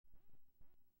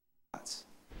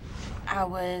I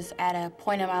was at a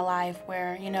point in my life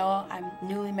where, you know, I'm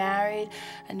newly married,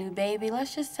 a new baby.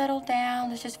 Let's just settle down.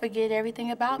 Let's just forget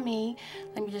everything about me.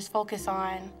 Let me just focus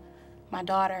on my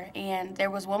daughter. And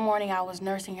there was one morning I was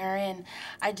nursing her, and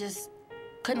I just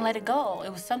couldn't let it go.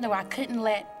 It was something where I couldn't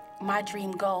let my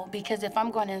dream go, because if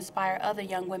I'm going to inspire other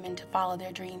young women to follow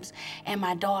their dreams, and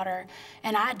my daughter,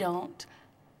 and I don't,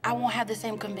 I won't have the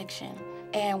same conviction.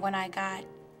 And when I got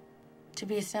to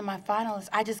be a semifinalist,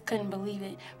 I just couldn't believe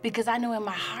it, because I knew in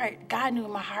my heart, God knew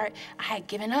in my heart, I had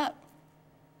given up.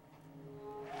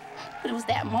 But it was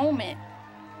that moment.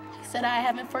 He said, I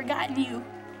haven't forgotten you.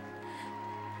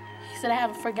 He said, I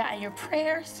haven't forgotten your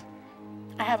prayers.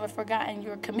 I haven't forgotten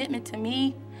your commitment to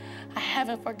me. I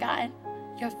haven't forgotten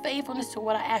your faithfulness to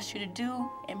what I asked you to do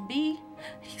and be.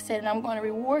 He said, and I'm going to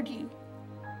reward you.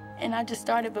 And I just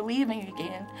started believing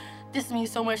again. This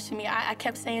means so much to me. I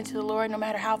kept saying to the Lord, no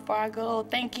matter how far I go,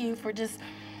 thank you for just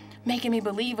making me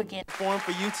believe again. Perform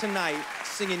for you tonight,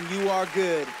 singing You Are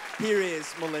Good. Here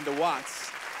is Melinda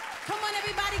Watts. Come on,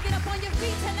 everybody, get up on your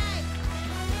feet tonight.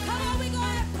 Come on, we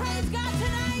gonna praise God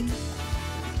tonight.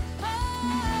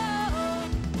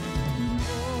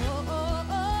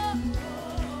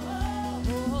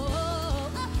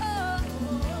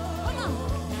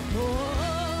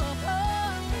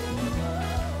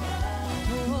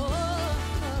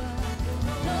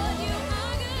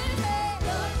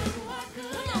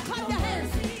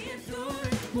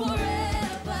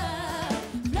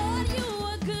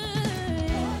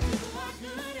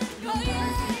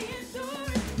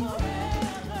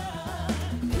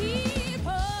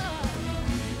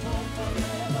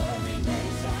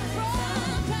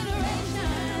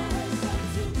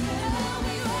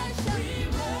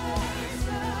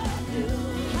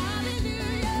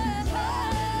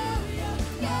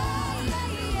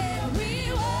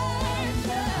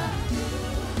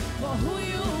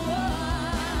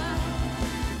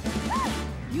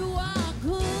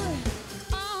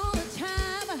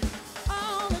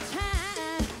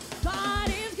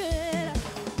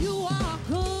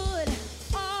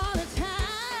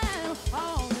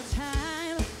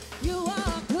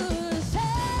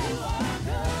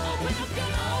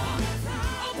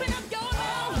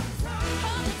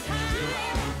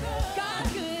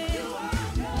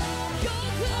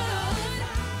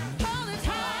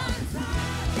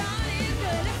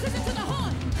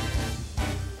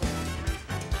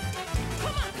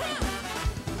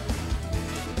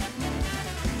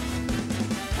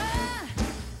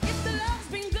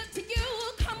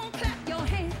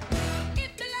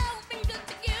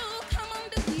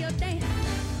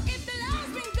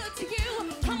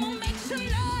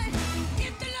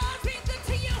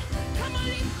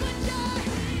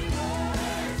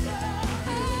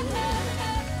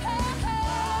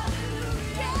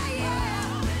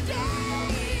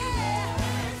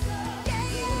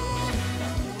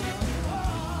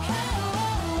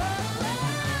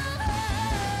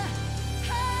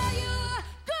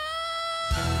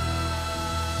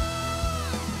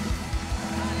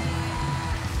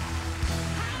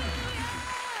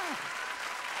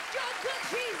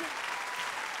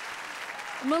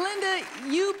 Melinda,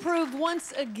 you proved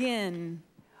once again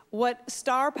what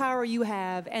star power you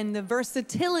have and the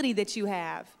versatility that you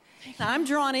have. I'm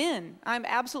drawn in. I'm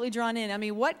absolutely drawn in. I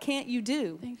mean, what can't you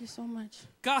do? Thank you so much.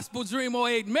 Gospel Dream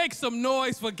 08, make some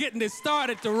noise for getting this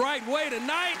started the right way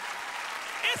tonight.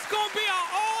 It's gonna be an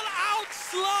all-out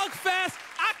slugfest.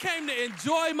 I came to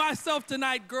enjoy myself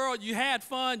tonight, girl. You had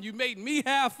fun. You made me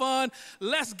have fun.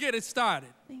 Let's get it started.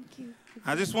 Thank you.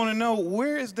 I just want to know,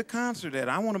 where is the concert at?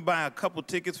 I want to buy a couple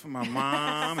tickets for my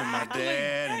mom and my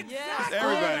dad and just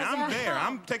everybody. I'm there.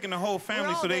 I'm taking the whole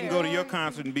family so they can go to your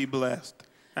concert and be blessed.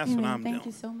 That's what I'm doing. Thank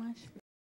you so much.